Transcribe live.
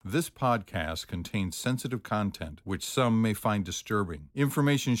This podcast contains sensitive content which some may find disturbing.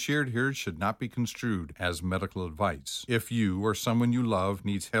 Information shared here should not be construed as medical advice. If you or someone you love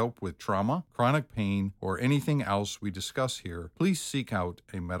needs help with trauma, chronic pain, or anything else we discuss here, please seek out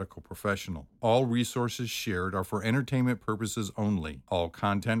a medical professional. All resources shared are for entertainment purposes only. All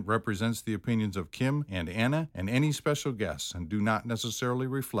content represents the opinions of Kim and Anna and any special guests and do not necessarily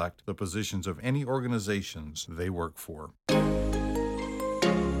reflect the positions of any organizations they work for.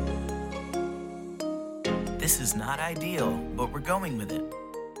 This is not ideal, but we're going with it.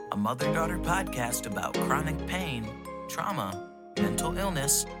 A mother-daughter podcast about chronic pain, trauma, mental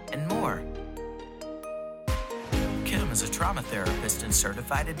illness, and more. Kim is a trauma therapist and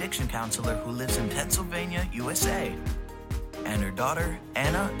certified addiction counselor who lives in Pennsylvania, USA. And her daughter,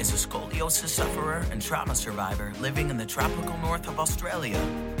 Anna, is a scoliosis sufferer and trauma survivor living in the tropical north of Australia.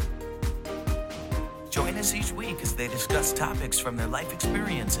 Join us each week as they discuss topics from their life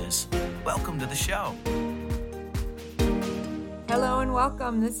experiences. Welcome to the show. Hello and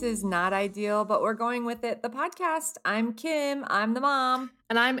welcome. This is Not Ideal, but we're going with it. The podcast. I'm Kim. I'm the mom.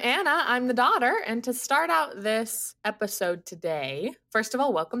 And I'm Anna. I'm the daughter. And to start out this episode today, first of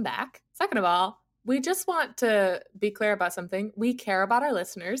all, welcome back. Second of all, we just want to be clear about something. We care about our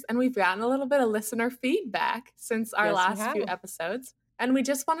listeners, and we've gotten a little bit of listener feedback since our last few episodes. And we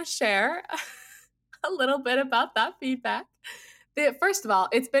just want to share a little bit about that feedback. First of all,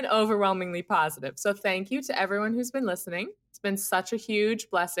 it's been overwhelmingly positive. So thank you to everyone who's been listening. It's been such a huge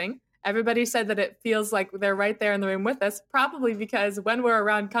blessing. Everybody said that it feels like they're right there in the room with us, probably because when we're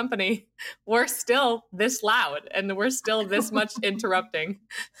around company, we're still this loud and we're still this much interrupting.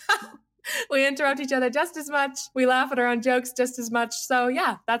 We interrupt each other just as much. We laugh at our own jokes just as much. So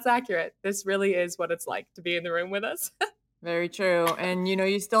yeah, that's accurate. This really is what it's like to be in the room with us. Very true. And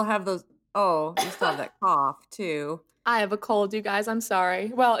you still have those, you still have that cough too. I have a cold, you guys. I'm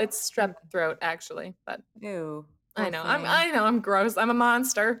sorry. Well, it's strep throat actually, but ew. I know. I'm gross. I'm a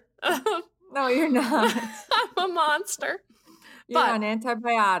monster. No, you're not. I'm a monster. You're on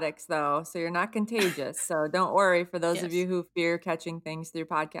antibiotics though, so you're not contagious. So don't worry for those of you who fear catching things through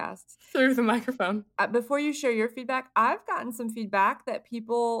podcasts. Through the microphone. Before you share your feedback, I've gotten some feedback that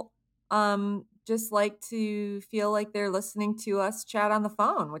people just like to feel like they're listening to us chat on the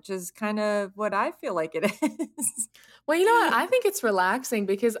phone, which is kind of what I feel like it is. Well, you know what? I think it's relaxing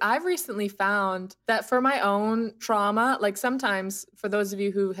because I've recently found that for my own trauma, like sometimes for those of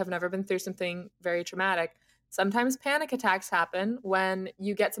you who have never been through something very traumatic, sometimes panic attacks happen when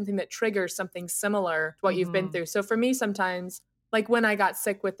you get something that triggers something similar to what you've been through. So for me, sometimes like when I got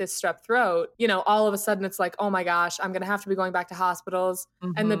sick with this strep throat, all of a sudden it's like, oh my gosh, I'm going to have to be going back to hospitals.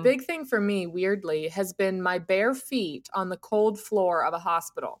 And the big thing for me, weirdly, has been my bare feet on the cold floor of a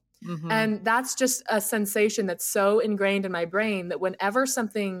hospital. And that's just a sensation that's so ingrained in my brain that whenever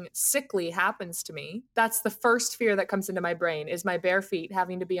something sickly happens to me, that's the first fear that comes into my brain is my bare feet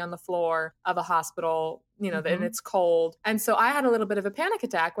having to be on the floor of a hospital, and it's cold. And so I had a little bit of a panic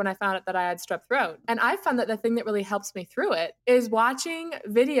attack when I found out that I had strep throat. And I found that the thing that really helps me through it is watching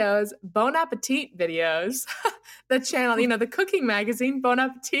videos, Bon Appetit videos, the channel, the cooking magazine, Bon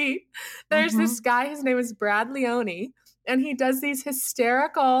Appetit. There's this guy, his name is Brad Leone. And he does these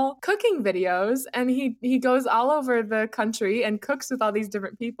hysterical cooking videos and he goes all over the country and cooks with all these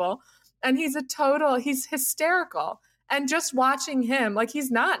different people. And he's hysterical. And just watching him, like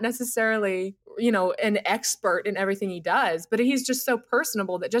he's not necessarily, an expert in everything he does, but he's just so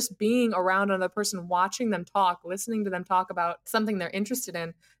personable that just being around another person, watching them talk, listening to them talk about something they're interested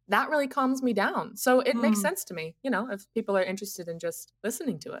in, that really calms me down. So it makes sense to me, if people are interested in just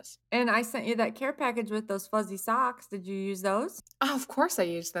listening to us. And I sent you that care package with those fuzzy socks. Did you use those? Oh, of course I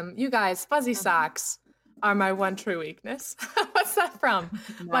used them. You guys, fuzzy socks are my one true weakness. What's that from?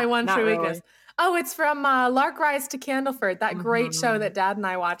 My one true weakness. Oh, it's from Lark Rise to Candleford, that great show that Dad and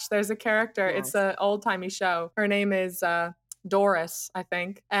I watched. There's a character. Yes. It's an old-timey show. Her name is Doris, I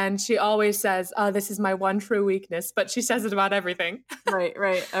think. And she always says, this is my one true weakness. But she says it about everything. Right.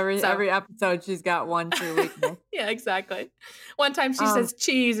 Every episode, she's got one true weakness. Yeah, exactly. One time she says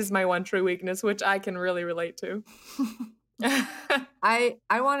cheese is my one true weakness, which I can really relate to. I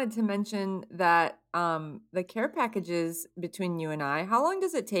wanted to mention that the care packages between you and I, how long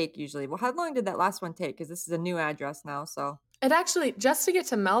does it take usually? Well, how long did that last one take? Because this is a new address now, so. It actually, just to get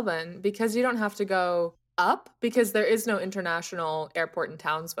to Melbourne, because you don't have to go up, because there is no international airport in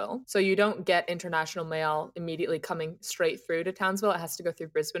Townsville. So you don't get international mail immediately coming straight through to Townsville. It has to go through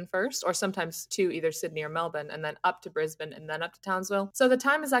Brisbane first, or sometimes to either Sydney or Melbourne, and then up to Brisbane and then up to Townsville. So the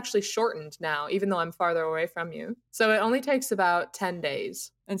time is actually shortened now, even though I'm farther away from you. So it only takes about 10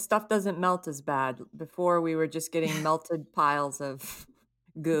 days. And stuff doesn't melt as bad. Before we were just getting melted piles of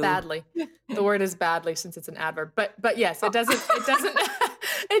Goo. Badly. The word is badly since it's an adverb. But yes, it doesn't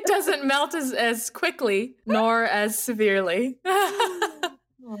it doesn't melt as quickly nor as severely.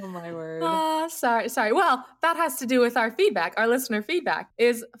 Oh my word. Sorry. Well, that has to do with our feedback. Our listener feedback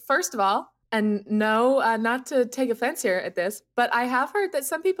is, first of all, and no, not to take offense here at this, but I have heard that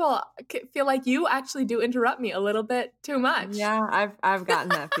some people feel like you actually do interrupt me a little bit too much. Yeah, I've gotten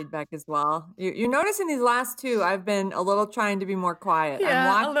that feedback as well. You're noticing these last two, I've been a little trying to be more quiet.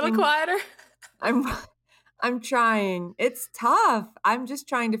 Yeah, a little quieter. I'm trying. It's tough. I'm just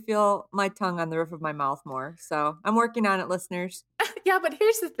trying to feel my tongue on the roof of my mouth more. So I'm working on it, listeners. Yeah, but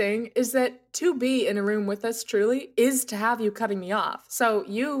here's the thing, is that to be in a room with us truly is to have you cutting me off. So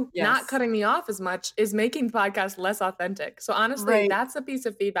you not cutting me off as much is making the podcast less authentic. So honestly, that's a piece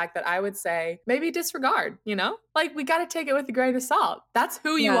of feedback that I would say maybe disregard, you know? Like, we got to take it with a grain of salt. That's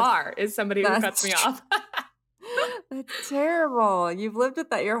who you are, is somebody who cuts me off. That's terrible. You've lived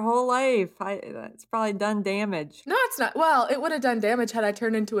with that your whole life. It's probably done damage. No, it's not. Well, it would have done damage had I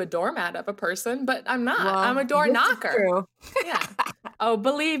turned into a doormat of a person, but I'm not. Well, I'm a door knocker. True. Yeah. Oh,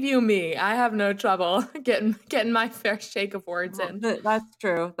 believe you me, I have no trouble getting my fair shake of words in. That's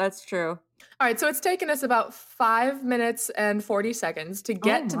true. That's true. All right, so it's taken us about 5 minutes and 40 seconds to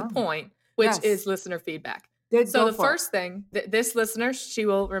get to the point, which is listener feedback. So the first thing, this listener, she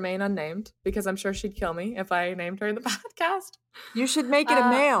will remain unnamed because I'm sure she'd kill me if I named her in the podcast. You should make it a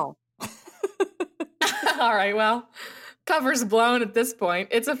male. All right, well, cover's blown at this point.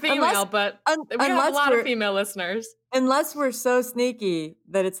 It's a female, but we have a lot of female listeners. Unless we're so sneaky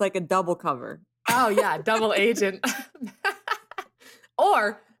that it's like a double cover. Oh, yeah, double agent.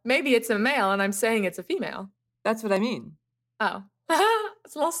 Or maybe it's a male and I'm saying it's a female. That's what I mean. Oh.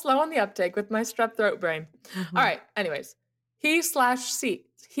 It's a little slow on the uptake with my strep throat brain. Mm-hmm. All right. Anyways,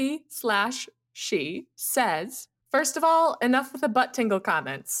 he/she says, first of all, enough with the butt tingle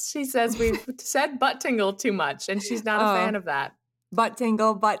comments. She says we've said butt tingle too much, and she's not a fan of that. Butt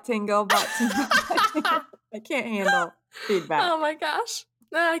tingle, butt tingle, butt tingle. I can't handle feedback. Oh my gosh.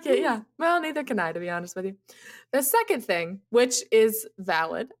 Okay, yeah. Well, neither can I, to be honest with you. The second thing, which is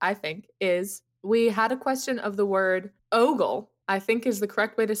valid, I think, is we had a question of the word ogle. I think is the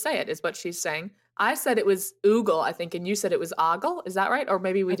correct way to say it, is what she's saying. I said it was oogle, I think, and you said it was ogle. Is that right? Or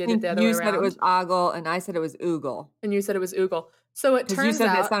maybe we did it the other way around. You said it was ogle, and I said it was oogle. And you said it was oogle. So it turns out... you said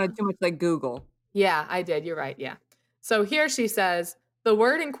that sounded too much like Google. Yeah, I did. You're right, yeah. So here she says, the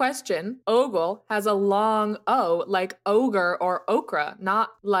word in question, ogle, has a long O, like ogre or okra, not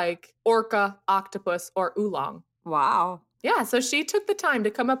like orca, octopus, or oolong. Wow. Yeah, so she took the time to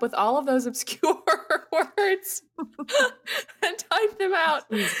come up with all of those obscure words and type them out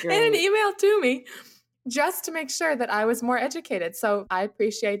in an email to me just to make sure that I was more educated. So I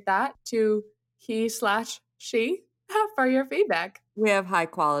appreciate that to he/she for your feedback. We have high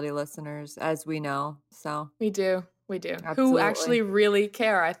quality listeners, as we know. So we do. Absolutely. Who actually really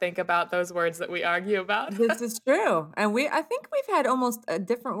care, I think, about those words that we argue about. This is true. And I think we've had almost a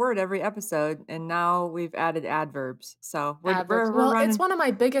different word every episode, and now we've added adverbs. So we're running. It's one of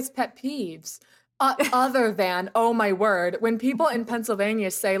my biggest pet peeves. Other than, oh my word, when people in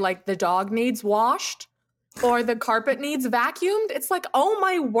Pennsylvania say like the dog needs washed or the carpet needs vacuumed, it's like, oh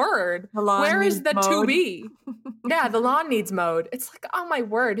my word, where is the to be? Yeah, the lawn needs mowed. It's like, oh my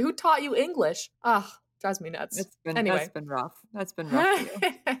word, who taught you English? Ugh. Drives me nuts. That's been rough. That's been rough for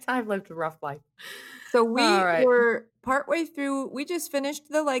you. I've lived a rough life. So we're partway through. We just finished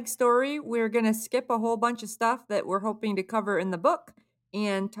the leg story. We're going to skip a whole bunch of stuff that we're hoping to cover in the book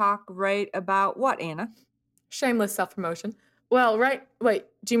and talk right about what, Anna? Shameless self-promotion. Well, wait,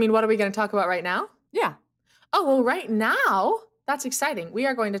 do you mean what are we going to talk about right now? Yeah. Oh, well, right now, that's exciting. We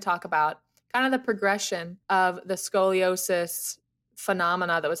are going to talk about kind of the progression of the scoliosis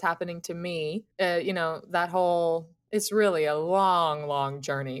phenomena that was happening to me. That whole, it's really a long, long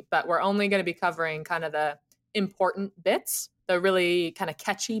journey, but we're only going to be covering kind of the important bits, the really kind of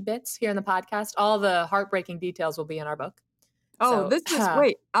catchy bits here in the podcast. All the heartbreaking details will be in our book. Oh,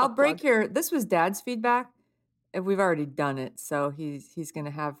 I'll break here. This was Dad's feedback. We've already done it, so he's going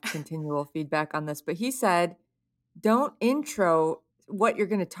to have continual feedback on this, but he said, don't intro what you're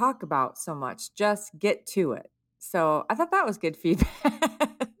going to talk about so much, just get to it. So I thought that was good feedback.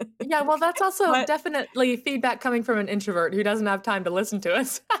 Yeah, well, that's also definitely feedback coming from an introvert who doesn't have time to listen to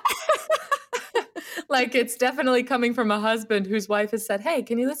us. Like, it's definitely coming from a husband whose wife has said, hey,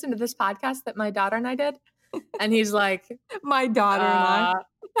 can you listen to this podcast that my daughter and I did? And he's like, my daughter and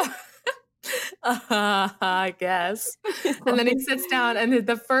I. I guess. And then he sits down and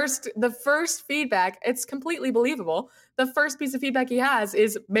the first feedback, it's completely believable. The first piece of feedback he has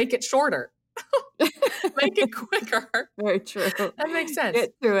is make it shorter. Make it quicker. Very true. That makes sense.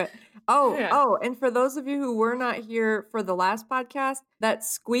 Get to it. Oh, Yeah. and for those of you who were not here for the last podcast, that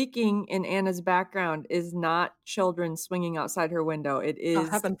squeaking in Anna's background is not children swinging outside her window. It Oh, is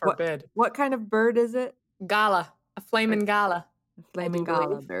heaven forbid. what kind of bird is it? Gala. A flaming gala. A flaming do gala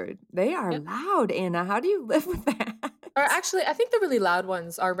believe. bird. They are Yep. loud, Anna. How do you live with that? Or actually, I think the really loud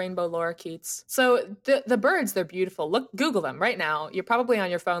ones are rainbow lorikeets. So the birds, they're beautiful. Google them right now. You're probably on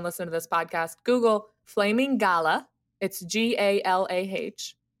your phone listening to this podcast. Google flaming gala. It's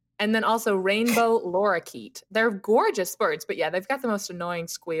GALAH. And then also rainbow lorikeet. They're gorgeous birds, but yeah, they've got the most annoying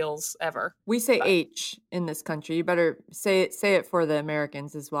squeals ever. We say But- H in this country. You better say it for the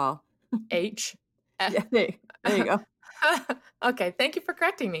Americans as well. H. Yeah, there you go. Okay, thank you for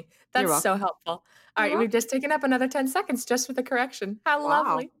correcting me. You're That's so welcome. helpful. All right, You're we've just taken up another 10 seconds just for the correction. How Wow.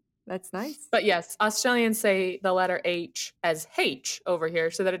 lovely. That's nice. But yes, Australians say the letter H as H over here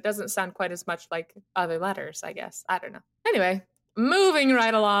so that it doesn't sound quite as much like other letters, I guess. I don't know. Anyway, moving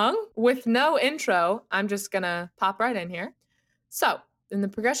right along with no intro, I'm just going to pop right in here. So, in the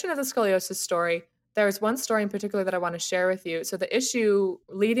progression of the scoliosis story, there's one story in particular that I want to share with you. So the issue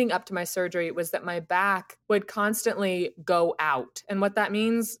leading up to my surgery was that my back would constantly go out. And what that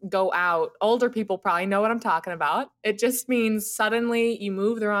means, go out, older people probably know what I'm talking about. It just means suddenly you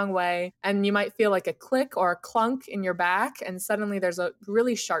move the wrong way and you might feel like a click or a clunk in your back. And suddenly there's a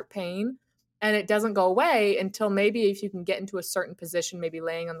really sharp pain. And it doesn't go away until maybe if you can get into a certain position, maybe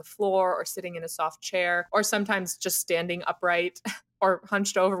laying on the floor or sitting in a soft chair, or sometimes just standing upright or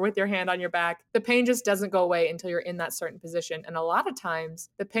hunched over with your hand on your back. The pain just doesn't go away until you're in that certain position. And a lot of times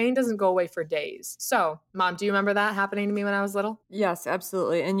the pain doesn't go away for days. So, Mom, do you remember that happening to me when I was little? Yes,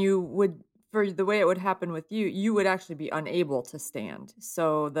 absolutely. And you would, for the way it would happen with you, you would actually be unable to stand.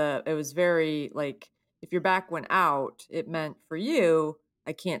 So it was very like, if your back went out, it meant for you,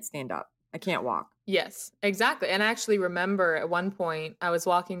 I can't stand up. I can't walk. Yes, exactly. And I actually remember at one point I was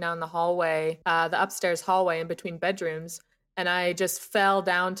walking down the hallway, the upstairs hallway in between bedrooms, and I just fell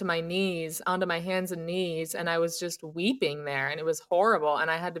down to my knees, onto my hands and knees, and I was just weeping there, and it was horrible, and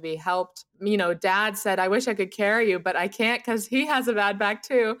I had to be helped. You know, Dad said, I wish I could carry you, but I can't because he has a bad back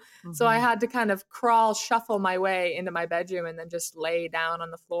too. So I had to kind of shuffle my way into my bedroom and then just lay down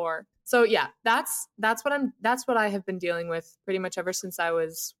on the floor. So yeah, that's what I have been dealing with pretty much ever since I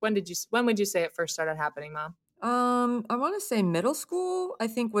was, when would you say it first started happening, Mom? I want to say middle school, I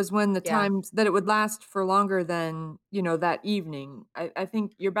think, was when the Yeah. times that it would last for longer than, that evening. I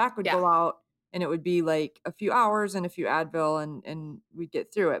think your back would go out and it would be like a few hours and a few Advil and we'd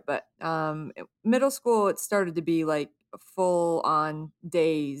get through it. But middle school, it started to be like full on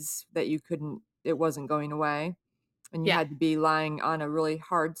days that it wasn't going away. And you had to be lying on a really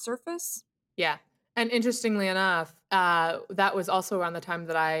hard surface. Yeah. And interestingly enough, that was also around the time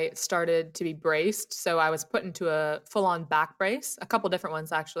that I started to be braced. So I was put into a full-on back brace, a couple different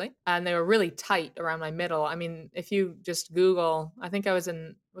ones actually, and they were really tight around my middle. I mean, if you just Google, I think I was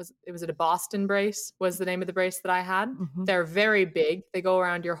it a Boston brace was the name of the brace that I had. Mhm. They're very big. They go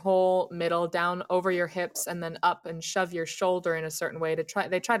around your whole middle, down over your hips, and then up and shove your shoulder in a certain way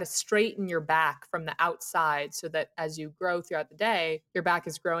they try to straighten your back from the outside so that as you grow throughout the day, your back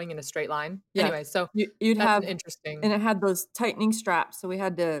is growing in a straight line. Yeah. Anyway, so You'd that's have, interesting. and it had those tightening straps. So we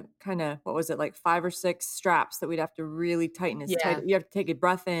had to kind of, what was it, like 5 or 6 straps that we'd have to really tighten as tight. You have to take a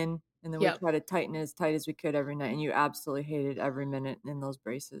breath in and then we try to tighten it as tight as we could every night. And you absolutely hated every minute in those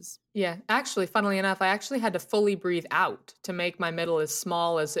braces. Yeah, actually, funnily enough, I actually had to fully breathe out to make my middle as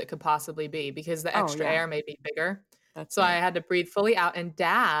small as it could possibly be because the extra air made me bigger. So I had to breathe fully out. And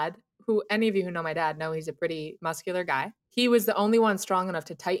Dad, who any of you who know my dad know he's a pretty muscular guy, he was the only one strong enough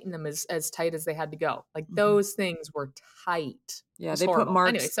to tighten them as tight as they had to go. Like those things were tight. Yeah, they put marks.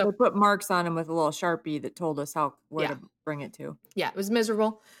 Anyway, they put marks on them with a little Sharpie that told us where to bring it to. Yeah, it was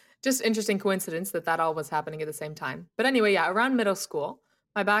miserable. Just interesting coincidence that all was happening at the same time. But anyway, yeah, around middle school,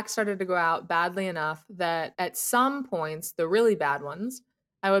 my back started to go out badly enough that at some points, the really bad ones,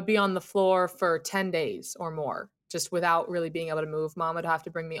 I would be on the floor for 10 days or more, just without really being able to move. Mom would have to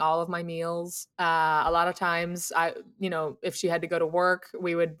bring me all of my meals. A lot of times, if she had to go to work,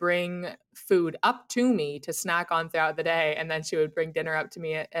 we would bring food up to me to snack on throughout the day. And then she would bring dinner up to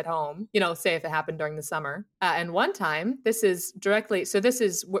me at home, say if it happened during the summer. And one time, this is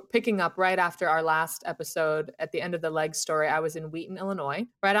picking up right after our last episode at the end of the leg story. I was in Wheaton, Illinois.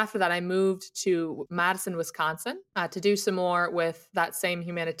 Right after that, I moved to Madison, Wisconsin to do some more with that same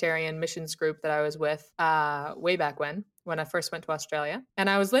humanitarian missions group that I was with way back when I first went to Australia. And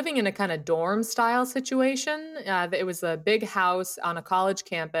I was living in a kind of dorm style situation. It was a big house on a college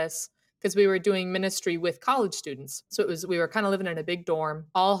campus, because we were doing ministry with college students. So we were kind of living in a big dorm,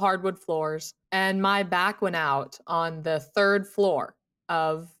 all hardwood floors. And my back went out on the 3rd floor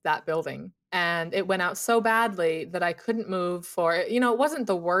of that building. And it went out so badly that I couldn't move for, it wasn't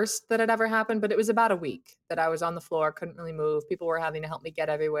the worst that had ever happened, but it was about a week that I was on the floor, couldn't really move. People were having to help me get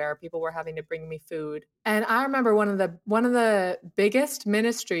everywhere. People were having to bring me food. And I remember one of the biggest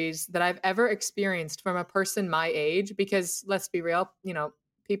ministries that I've ever experienced from a person my age, because let's be real,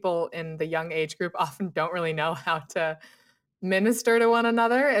 people in the young age group often don't really know how to minister to one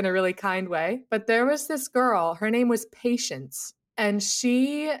another in a really kind way. But there was this girl, her name was Patience, and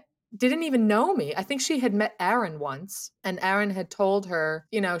she didn't even know me. I think she had met Aaron once, and Aaron had told her,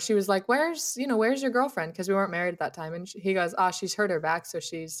 she was like, where's your girlfriend? Because we weren't married at that time. And he goes, she's hurt her back. So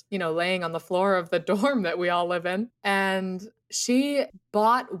she's, laying on the floor of the dorm that we all live in. And she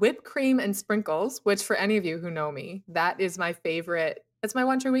bought whipped cream and sprinkles, which for any of you who know me, that is my favorite. It's my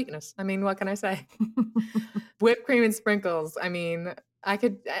one true weakness. I mean, what can I say? Whipped cream and sprinkles. I mean,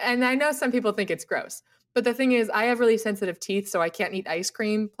 and I know some people think it's gross. But the thing is, I have really sensitive teeth, so I can't eat ice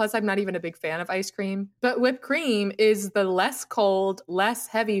cream. Plus, I'm not even a big fan of ice cream. But whipped cream is the less cold, less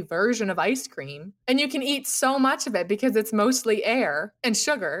heavy version of ice cream. And you can eat so much of it because it's mostly air and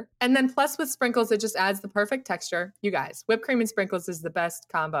sugar. And then plus with sprinkles, it just adds the perfect texture. You guys, whipped cream and sprinkles is the best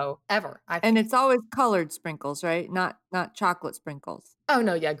combo ever. And it's always colored sprinkles, right? Not chocolate sprinkles. Oh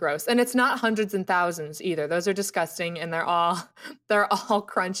no, yeah, gross. And it's not hundreds and thousands either. Those are disgusting, and they're all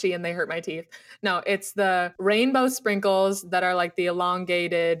crunchy and they hurt my teeth. No, it's the rainbow sprinkles that are like the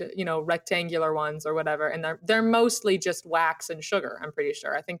elongated, rectangular ones or whatever. And they're mostly just wax and sugar, I'm pretty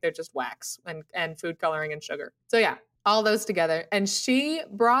sure. I think they're just wax and food coloring and sugar. So yeah, all those together. And she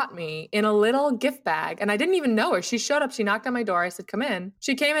brought me in a little gift bag, and I didn't even know her. She showed up, she knocked on my door. I said, come in.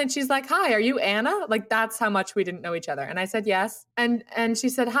 She came in, she's like, hi, are you Anna? Like, that's how much we didn't know each other. And I said, yes. And she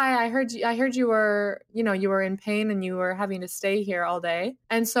said, hi, I heard you were, you were in pain and you were having to stay here all day.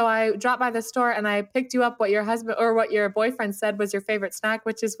 And so I dropped by the store and I picked you up what your husband or what your boyfriend said was your favorite snack,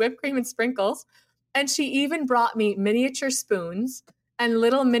 which is whipped cream and sprinkles. And she even brought me miniature spoons and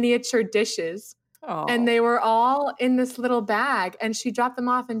little miniature dishes. Oh. And they were all in this little bag, and she dropped them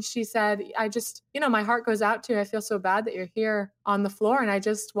off and she said, I just, my heart goes out to you. I feel so bad that you're here on the floor, and I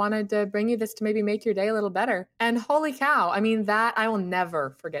just wanted to bring you this to maybe make your day a little better. And holy cow, I mean, that I will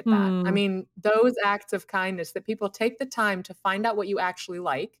never forget that. I mean, those acts of kindness that people take the time to find out what you actually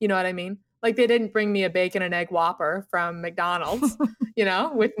like, you know what I mean? Like, they didn't bring me a bacon and egg Whopper from McDonald's,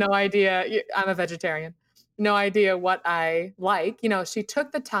 with no idea. I'm a vegetarian, no idea what I like. She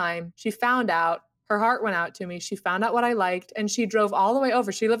took the time, she found out. Her heart went out to me. She found out what I liked, and she drove all the way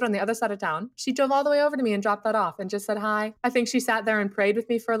over. She lived on the other side of town. She drove all the way over to me and dropped that off and just said hi. I think she sat there and prayed with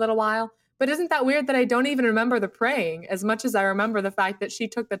me for a little while. But isn't that weird that I don't even remember the praying as much as I remember the fact that she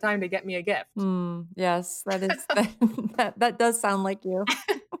took the time to get me a gift? Yes, that is that does sound like you.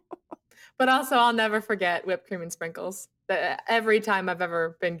 But also, I'll never forget whipped cream and sprinkles. Every time I've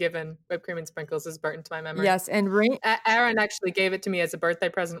ever been given whipped cream and sprinkles is burnt into my memory. Yes, and Aaron actually gave it to me as a birthday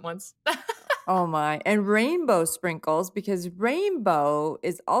present once. Oh my. And rainbow sprinkles, because rainbow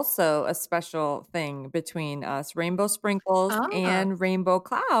is also a special thing between us. Rainbow sprinkles and rainbow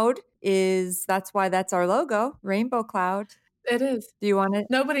cloud that's why that's our logo, rainbow cloud. It is. Do you want it?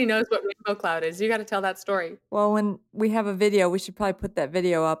 Nobody knows what rainbow cloud is. You got to tell that story. Well, when we have a video, we should probably put that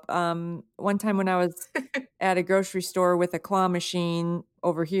video up. One time when I was at a grocery store with a claw machine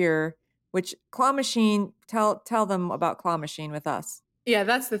over here, which claw machine, tell them about claw machine with us. Yeah,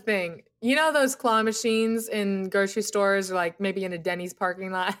 that's the thing. You know those claw machines in grocery stores, or like maybe in a Denny's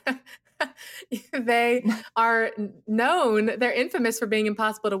parking lot? They are known, they're infamous for being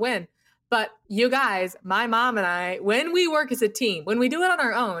impossible to win. But you guys, my mom and I, when we work as a team, when we do it on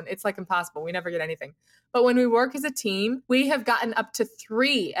our own, it's like impossible. We never get anything. But when we work as a team, we have gotten up to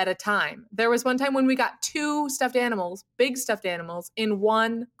 3 at a time. There was one time when we got 2 stuffed animals, big stuffed animals, in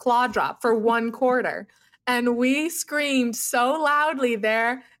one claw drop for 1 quarter. And we screamed so loudly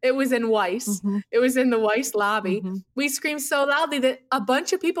there. It was in Weiss. It was in the Weiss lobby. We screamed so loudly that a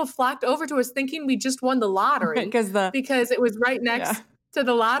bunch of people flocked over to us thinking we just won the lottery because it was right next to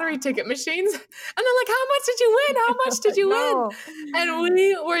the lottery ticket machines. And they're like, how much did you win? How much did you win? And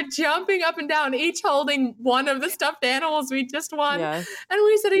we were jumping up and down, each holding one of the stuffed animals we just won. Yes. And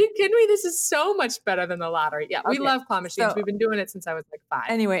we said, are you kidding me? This is so much better than the lottery. Yeah, we love claw machines. We've been doing it since I was like 5.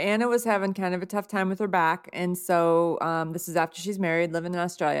 Anyway, Anna was having kind of a tough time with her back. And so this is after she's married, living in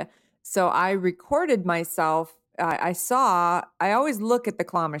Australia. So I recorded myself. I always look at the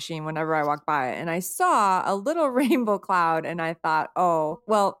claw machine whenever I walk by it, and I saw a little rainbow cloud, and I thought, oh,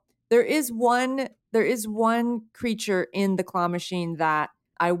 well, there is one creature in the claw machine that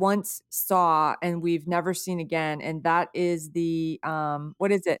I once saw and we've never seen again. And that is the,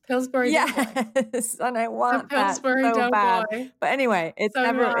 what is it? Pillsbury Doughboy. Yes. And I The want that Pillsbury so bad. Doughboy. But anyway, it's So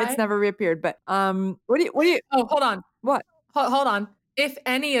do I. never reappeared. But, what do you, Oh, hold on. what? Hold on. If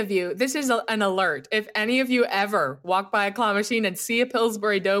any of you, this is an alert. If any of you ever walk by a claw machine and see a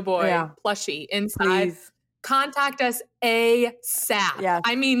Pillsbury Doughboy Yeah. plushie inside, Please. contact us ASAP. Yes.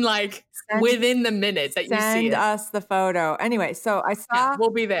 I mean, like Send- within the minute that you see Send it. us the photo. Anyway, so I saw Yeah, we'll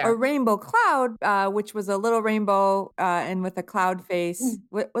be a there. rainbow cloud, which was a little rainbow and with a cloud face.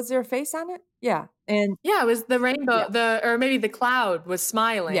 Was there a face on it? Yeah. And Yeah, it was the rainbow, Yeah. or maybe the cloud was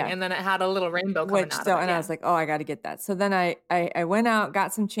smiling, Yeah. and then it had a little rainbow coming which out so of it. and Yeah. I was like, oh, I got to get that. So then I went out,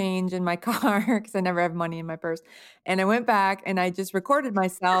 got some change in my car because I never have money in my purse, and I went back and I just recorded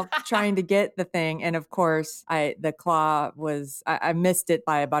myself trying to get the thing, and of course the claw was I missed it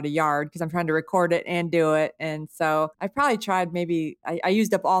by about a yard because I'm trying to record it and do it, and so I probably tried maybe I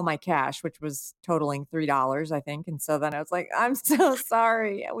used up all my cash, which was totaling $3, I think, and so then I was like, I'm so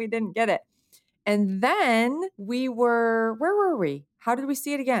sorry, we didn't get it. And then where were we? How did we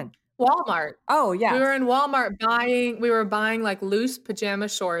see it again? Walmart. Oh, yeah. We were in Walmart buying like loose pajama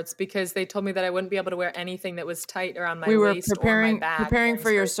shorts because they told me that I wouldn't be able to wear anything that was tight around my We were waist or my back. preparing during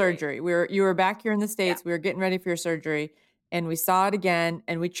for your surgery. You were back here in the States. Yeah. We were getting ready for your surgery, and we saw it again,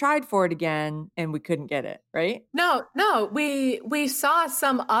 and we tried for it again, and we couldn't get it, right? No, we saw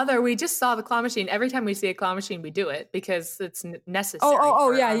some other. We just saw the claw machine. Every time we see a claw machine, we do it because it's necessary.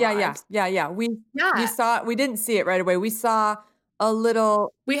 Oh, for yeah, our yeah, lives. yeah. We Yeah. saw it. We didn't see it right away. We saw a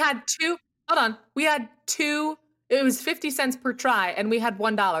little. We had two. Hold on. We had two. It was 50 cents per try, and we had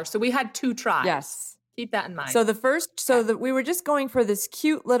 $1. So we had 2 tries. Yes. Keep that in mind. So we were just going for this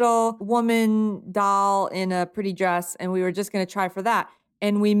cute little woman doll in a pretty dress, and we were just going to try for that.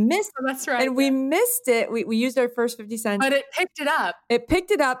 And we missed Oh, that's right. And we missed it. We used our first 50 cents. But it picked it up. It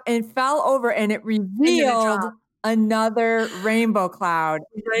picked it up and fell over, and it revealed dropped. another rainbow cloud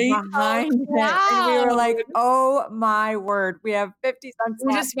behind it. And we were like, oh my word, we have 50 cents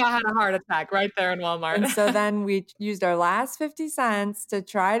We left. just about had a heart attack right there in Walmart. And so then we used our last 50 cents to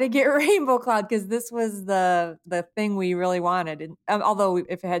try to get Rainbow Cloud because this was the thing we really wanted. And although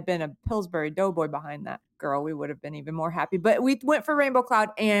if it had been a Pillsbury Doughboy behind that girl, we would have been even more happy. But we went for Rainbow Cloud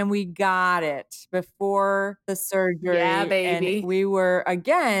and we got it before the surgery. Yeah, baby. And we were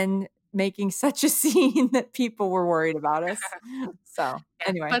again making such a scene that people were worried about us. So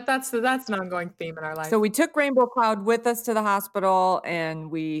anyway. But that's an ongoing theme in our life. So we took Rainbow Cloud with us to the hospital,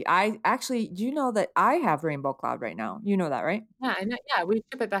 and I actually, do you know that I have Rainbow Cloud right now? You know that, right? Yeah, we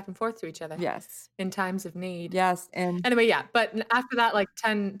ship it back and forth to each other. Yes. In times of need. Yes. And Anyway, yeah. But after that, like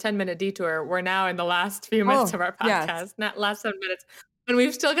 10-minute detour, we're now in the last few minutes of our podcast. yes. Not last 7 minutes. And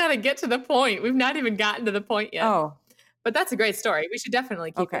we've still got to get to the point. We've not even gotten to the point yet. Oh, But that's a great story. We should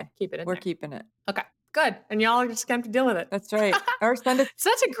definitely keep it in we're there. keeping it. Okay, good. And y'all are just going to have to deal with it. That's right. Or send us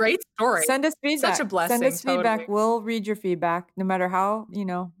Such a great story. Send us feedback. Such a blessing. Send us feedback. Totally. We'll read your feedback, no matter how,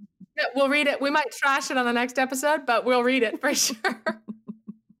 Yeah, we'll read it. We might trash it on the next episode, but we'll read it for sure.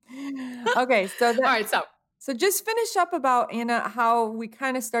 Okay, so All right, so just finish up about, Anna, how we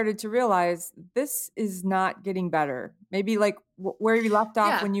kind of started to realize this is not getting better. Maybe like where you left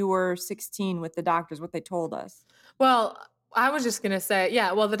off when you were 16 with the doctors, what they told us. Well, I was just going to say,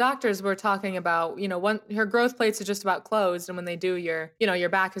 the doctors were talking about, her growth plates are just about closed. And when they do, your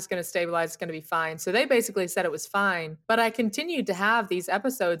back is going to stabilize. It's going to be fine. So they basically said it was fine. But I continued to have these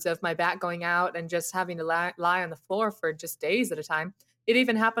episodes of my back going out and just having to lie on the floor for just days at a time. It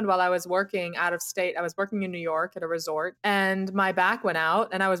even happened while I was working out of state. I was working in New York at a resort, and my back went out,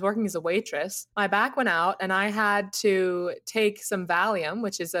 and I was working as a waitress. My back went out, and I had to take some Valium,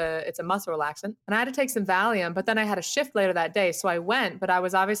 which is it's a muscle relaxant. And I had to take some Valium, but then I had a shift later that day. So I went, but I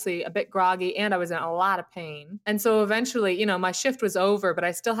was obviously a bit groggy and I was in a lot of pain. And so eventually, my shift was over, but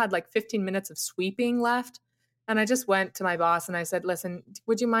I still had like 15 minutes of sweeping left. And I just went to my boss and I said, listen,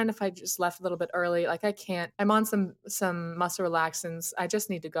 would you mind if I just left a little bit early? Like I can't, I'm on some muscle relaxants. I just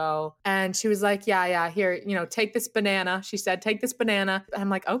need to go. And she was like, yeah, here, take this banana. She said, take this banana. And I'm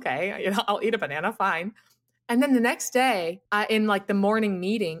like, okay, I'll eat a banana, fine. And then the next day in like the morning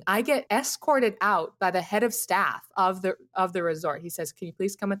meeting, I get escorted out by the head of staff of the resort. He says, can you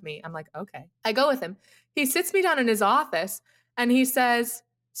please come with me? I'm like, okay. I go with him. He sits me down in his office and he says,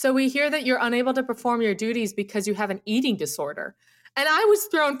 so we hear that you're unable to perform your duties because you have an eating disorder. And I was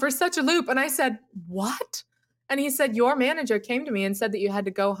thrown for such a loop. And I said, what? And he said, your manager came to me and said that you had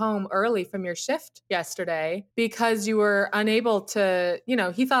to go home early from your shift yesterday because you were unable to,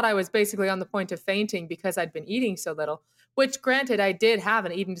 he thought I was basically on the point of fainting because I'd been eating so little, which granted, I did have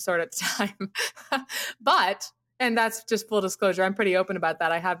an eating disorder at the time. But And that's just full disclosure. I'm pretty open about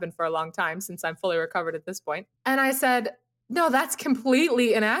that. I have been for a long time since I'm fully recovered at this point. And I said, no, that's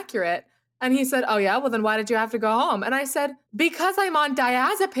completely inaccurate. And he said, oh yeah, well then why did you have to go home? And I said, because I'm on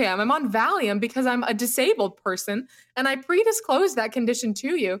diazepam, I'm on Valium because I'm a disabled person and I pre-disclosed that condition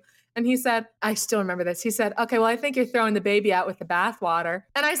to you. And he said, I still remember this. He said, okay, well, I think you're throwing the baby out with the bathwater.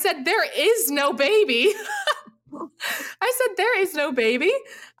 And I said, there is no baby. I said, there is no baby.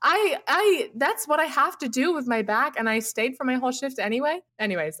 That's what I have to do with my back. And I stayed for my whole shift anyway.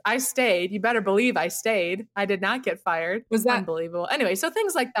 Anyways, I stayed. You better believe I stayed. I did not get fired. Was that unbelievable? Anyway, so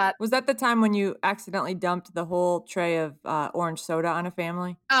things like that. Was that the time when you accidentally dumped the whole tray of orange soda on a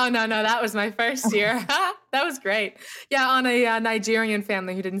family? Oh, no, that was my first year. That was great. Yeah, on a Nigerian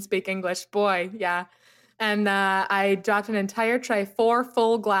family who didn't speak English. Boy, yeah. And I dropped an entire tray, 4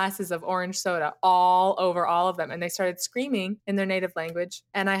 full glasses of orange soda all over all of them. And they started screaming in their native language.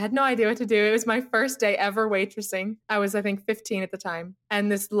 And I had no idea what to do. It was my first day ever waitressing. I was, I think, 15 at the time.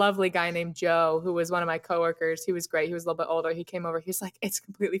 And this lovely guy named Joe, who was one of my coworkers, he was great. He was a little bit older. He came over. He's like, it's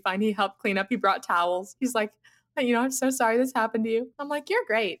completely fine. He helped clean up. He brought towels. He's like, I'm so sorry this happened to you. I'm like, you're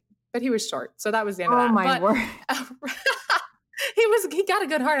great. But he was short. So that was the end of that. Oh, my word. He got a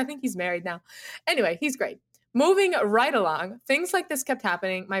good heart. I think he's married now. Anyway, he's great. Moving right along, things like this kept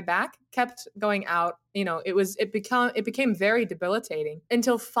happening. My back kept going out. It became very debilitating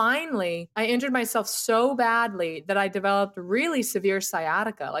until finally I injured myself so badly that I developed really severe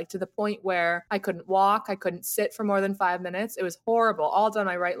sciatica, like to the point where I couldn't walk. I couldn't sit for more than 5 minutes. It was horrible, all down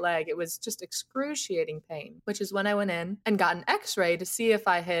my right leg. It was just excruciating pain, which is when I went in and got an x-ray to see if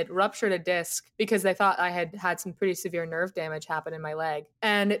I had ruptured a disc because they thought I had had some pretty severe nerve damage happen in my leg.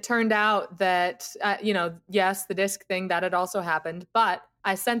 And it turned out that, yes, the disc thing, that had also happened, but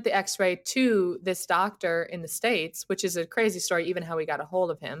I sent the x-ray to this doctor in the States, which is a crazy story, even how we got a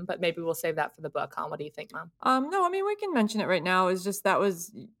hold of him, but maybe we'll save that for the book, huh? What do you think, Mom? No, I mean, we can mention it right now. It's just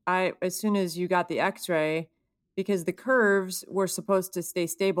as soon as you got the x-ray, because the curves were supposed to stay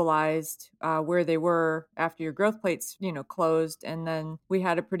stabilized where they were after your growth plates, closed. And then we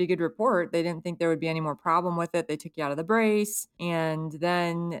had a pretty good report. They didn't think there would be any more problem with it. They took you out of the brace. And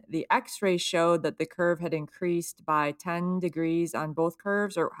then the x-ray showed that the curve had increased by 10 degrees on both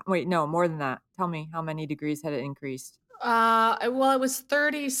curves. Or wait, no, more than that. Tell me, how many degrees had it increased? Well, it was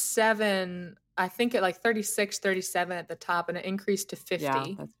 37. I think at like 36, 37 at the top, and it increased to 50. Yeah,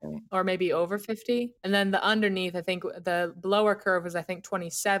 that's right. Or maybe over 50. And then the underneath, I think the lower curve was,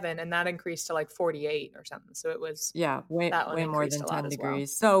 27, and that increased to like 48 or something. So it was, way more than 10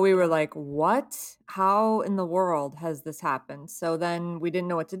 degrees. Well. So we were like, what? How in the world has this happened? So then we didn't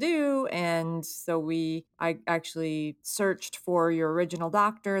know what to do. And so I actually searched for your original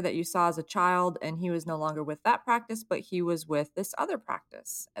doctor that you saw as a child, and he was no longer with that practice, but he was with this other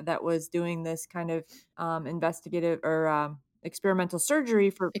practice that was doing this kind of investigative or experimental surgery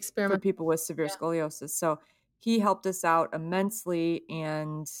for people with severe scoliosis. So he helped us out immensely.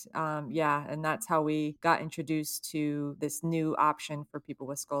 And and that's how we got introduced to this new option for people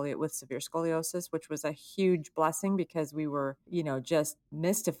with severe scoliosis, which was a huge blessing because we were, just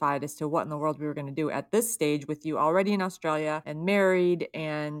mystified as to what in the world we were going to do at this stage with you already in Australia and married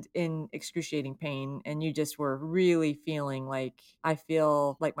and in excruciating pain. And you just were really feeling like, I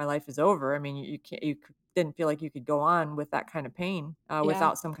feel like my life is over. I mean, you didn't feel like you could go on with that kind of pain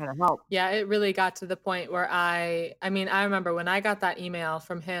without some kind of help. Yeah, it really got to the point where I remember when I got that email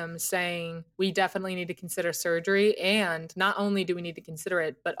from him saying, we definitely need to consider surgery. And not only do we need to consider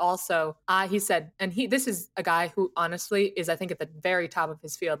it, but also he said, and this is a guy who honestly is, I think, at the very top of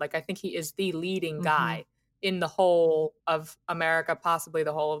his field. Like, I think he is the leading guy in the whole of America, possibly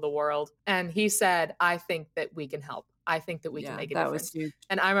the whole of the world. And he said, I think that we can help. I think that we can make a difference. Was huge.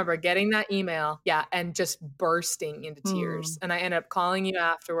 And I remember getting that email, and just bursting into tears. And I ended up calling you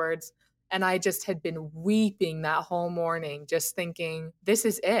afterwards. And I just had been weeping that whole morning, just thinking, this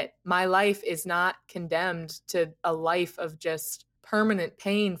is it. My life is not condemned to a life of just permanent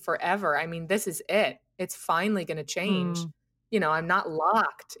pain forever. I mean, this is it. It's finally going to change. I'm not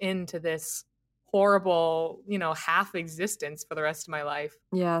locked into this horrible, half existence for the rest of my life.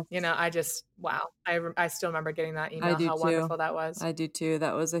 Yeah. Wow. I still remember getting that email, how wonderful that was. I do too.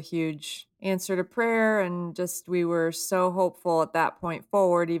 That was a huge answer to prayer. And we were so hopeful at that point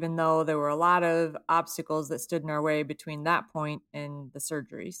forward, even though there were a lot of obstacles that stood in our way between that point and the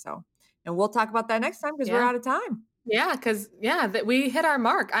surgery. So, and we'll talk about that next time because we're out of time. Yeah, because we hit our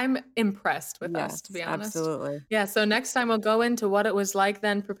mark. I'm impressed with us, to be honest. Absolutely. Yeah, so next time we'll go into what it was like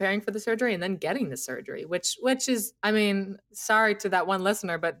then preparing for the surgery and then getting the surgery, which is, sorry to that one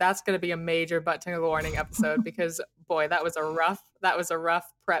listener, but that's going to be a major butt tingle warning episode because boy, that was a rough that was a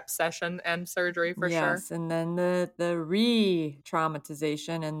rough prep session and surgery for sure. Yes, and then the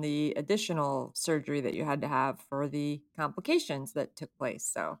re-traumatization and the additional surgery that you had to have for the complications that took place.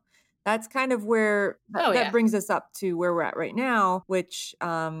 So that's kind of where that brings us up to where we're at right now, which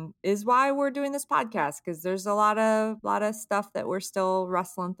is why we're doing this podcast, because there's a lot of stuff that we're still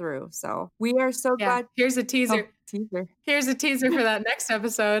wrestling through. So we are so glad. Here's a teaser. Here's a teaser for that next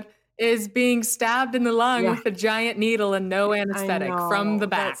episode. Is being stabbed in the lung with a giant needle and no anesthetic from the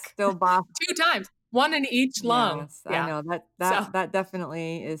back. That's still 2 times, one in each lung. Yes, I know that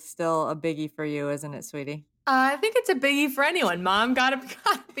definitely is still a biggie for you, isn't it, sweetie? I think it's a biggie for anyone, Mom. Gotta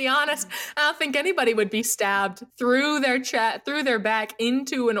be honest. I don't think anybody would be stabbed through their back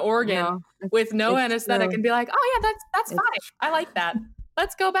into an organ with no anesthetic and be like, oh yeah, that's fine. I like that.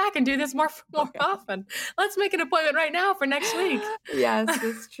 Let's go back and do this more often. Let's make an appointment right now for next week. Yes,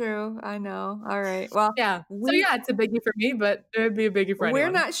 it's true. I know. All right. Well, yeah. It's a biggie for me, but it would be a biggie for anyone. We're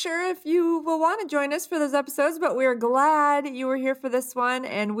not sure if you will want to join us for those episodes, but we're glad you were here for this one,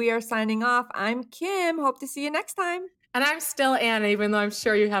 and we are signing off. I'm Kim. Hope to see you next time. And I'm still Anna, even though I'm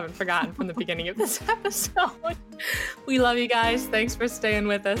sure you haven't forgotten from the beginning of this episode. We love you guys. Thanks for staying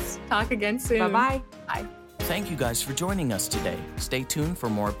with us. Talk again soon. Bye-bye. Bye. Thank you guys for joining us today. Stay tuned for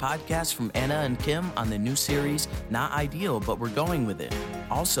more podcasts from Anna and Kim on the new series, Not Ideal, But We're Going With It.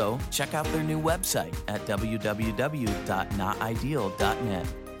 Also, check out their new website at www.notideal.net.